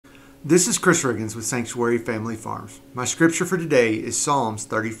This is Chris Riggins with Sanctuary Family Farms. My scripture for today is Psalms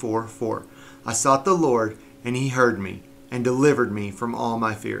 34:4. I sought the Lord, and He heard me, and delivered me from all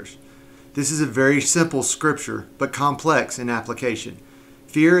my fears. This is a very simple scripture, but complex in application.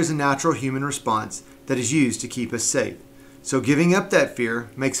 Fear is a natural human response that is used to keep us safe. So giving up that fear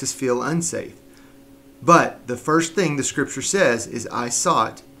makes us feel unsafe. But the first thing the scripture says is, I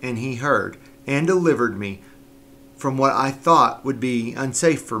sought, and He heard, and delivered me from what I thought would be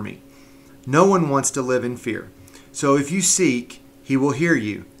unsafe for me. No one wants to live in fear. So if you seek, He will hear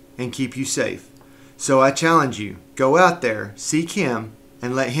you and keep you safe. So I challenge you, go out there, seek Him,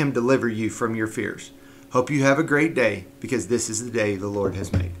 and let Him deliver you from your fears. Hope you have a great day, because this is the day the Lord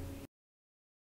has made.